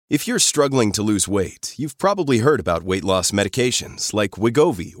If you're struggling to lose weight, you've probably heard about weight loss medications like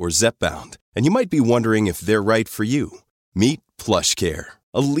Wegovy or Zepbound, and you might be wondering if they're right for you. Meet PlushCare,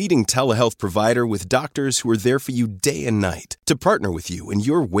 a leading telehealth provider with doctors who are there for you day and night to partner with you in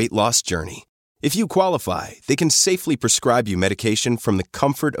your weight loss journey. If you qualify, they can safely prescribe you medication from the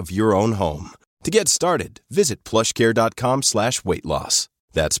comfort of your own home. To get started, visit plushcare.com/weightloss.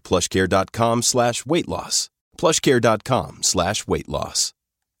 That's plushcare.com/weightloss. plushcare.com/weightloss.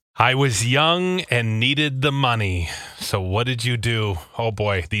 I was young and needed the money. So what did you do? Oh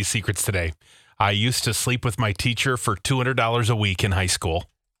boy, these secrets today. I used to sleep with my teacher for $200 a week in high school.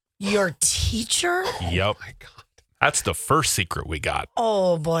 Your teacher? Yep. Oh my God. That's the first secret we got.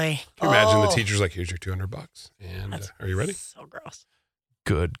 Oh, boy. Can you imagine the teacher's like, here's your $200. And are you ready? So gross.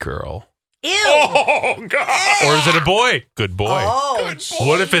 Good girl. Ew. Oh, God. Or is it a boy? Good boy. Oh,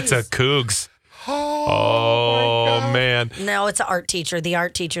 What if it's a cougs? Oh, man. No, it's an art teacher. The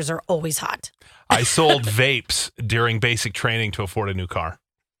art teachers are always hot. I sold vapes during basic training to afford a new car.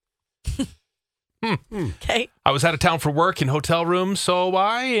 Okay. I was out of town for work in hotel rooms, so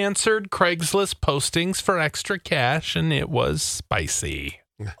I answered Craigslist postings for extra cash, and it was spicy.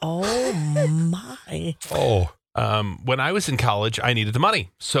 Oh, my. Oh. When I was in college, I needed the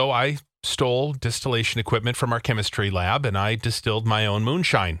money, so I stole distillation equipment from our chemistry lab, and I distilled my own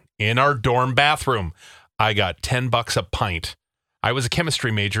moonshine in our dorm bathroom. I got $10 a pint. I was a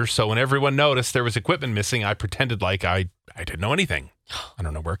chemistry major, so when everyone noticed there was equipment missing, I pretended like I didn't know anything. I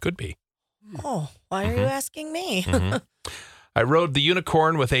don't know where it could be. Oh, why are you asking me? I rode the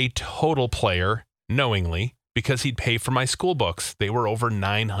unicorn with a total player, knowingly, because he'd pay for my school books. They were over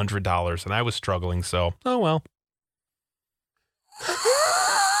 $900, and I was struggling, so, oh well.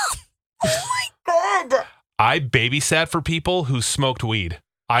 Oh, my God. I babysat for people who smoked weed.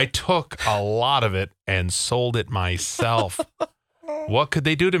 I took a lot of it and sold it myself. What could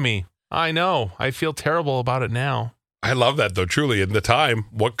they do to me? I know. I feel terrible about it now. I love that, though, truly. In the time,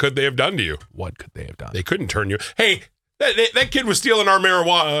 what could they have done to you? What could they have done? They couldn't turn you. Hey, that kid was stealing our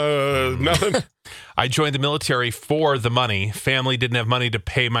marijuana. Nothing. I joined the military for the money. Family didn't have money to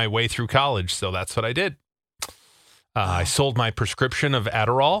pay my way through college, so that's what I did. I sold my prescription of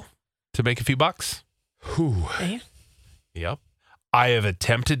Adderall to make a few bucks. Whew. Okay. Yep. I have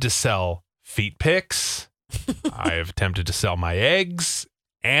attempted to sell feet pics. I have attempted to sell my eggs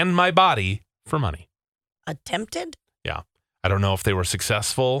and my body for money. Attempted? Yeah. I don't know if they were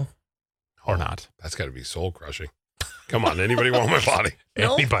successful or not. That's got to be soul crushing. Come on, anybody want my body?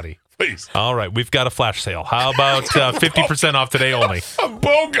 Nope. Anybody. Please. All right. We've got a flash sale. How about 50% off today only? A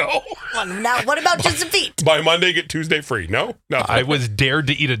BOGO. Well, now, what about just the feet? By Monday, get Tuesday free. No? Nothing. I was dared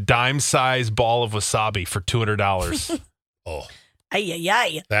to eat a dime-sized ball of wasabi for $200. Oh,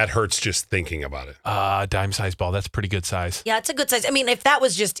 Ay. that hurts just thinking about it. Dime-sized ball. That's pretty good size. Yeah, it's a good size. I mean, if that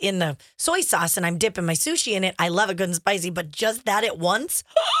was just in the soy sauce and I'm dipping my sushi in it, I love it good and spicy, but just that at once?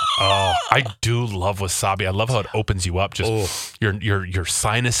 Oh, I do love wasabi. I love how it opens you up. Just your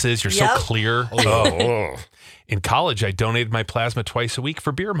sinuses. You're Yep. so clear. Oh. In college, I donated my plasma twice a week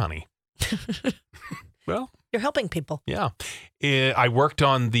for beer money. Well, You're helping people. yeah. I worked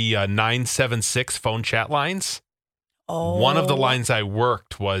on the 976 phone chat lines. Oh. One of the lines I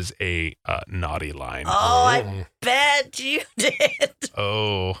worked was a naughty line. Oh, I bet you did.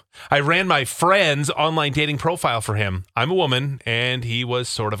 Oh, I ran my friend's online dating profile for him. I'm a woman, and he was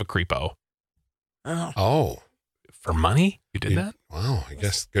sort of a creepo. Oh. Oh. For money? You did that? Wow. I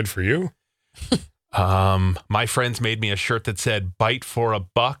guess good for you. My friends made me a shirt that said, "Bite for a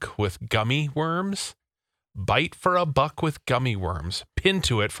buck with gummy worms." Bite for a buck with gummy worms. Pinned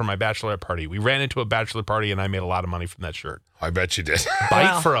to it for my bachelorette party. We ran into a bachelor party, and I made a lot of money from that shirt. I bet you did. Bite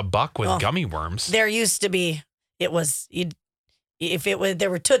Wow. for a buck with Oh. gummy worms. There used to be, it was, there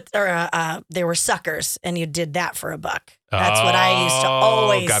were suckers and you did that for a buck. That's what I used to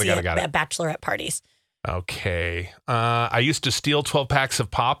always got it, see got it, got it. at bachelorette parties. Okay. I used to steal 12 packs of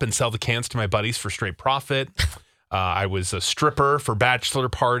pop and sell the cans to my buddies for straight profit. I was a stripper for bachelor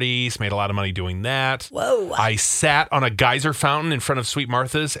parties, made a lot of money doing that. Whoa. I sat on a geyser fountain in front of Sweet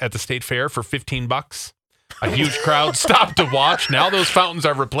Martha's at the state fair for $15. A huge crowd stopped to watch. Now those fountains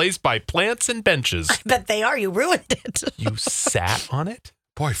are replaced by plants and benches. I bet they are. You ruined it. You sat on it?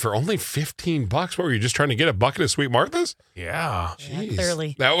 Boy, for only $15, what were you just trying to get a bucket of Sweet Martha's? Yeah. Jeez.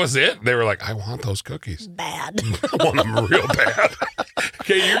 clearly. That was it. They were like, I want those cookies. Bad. I want them real bad.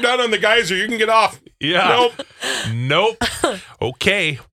 Okay, you're done on the geyser. You can get off. Yeah. Nope. Okay.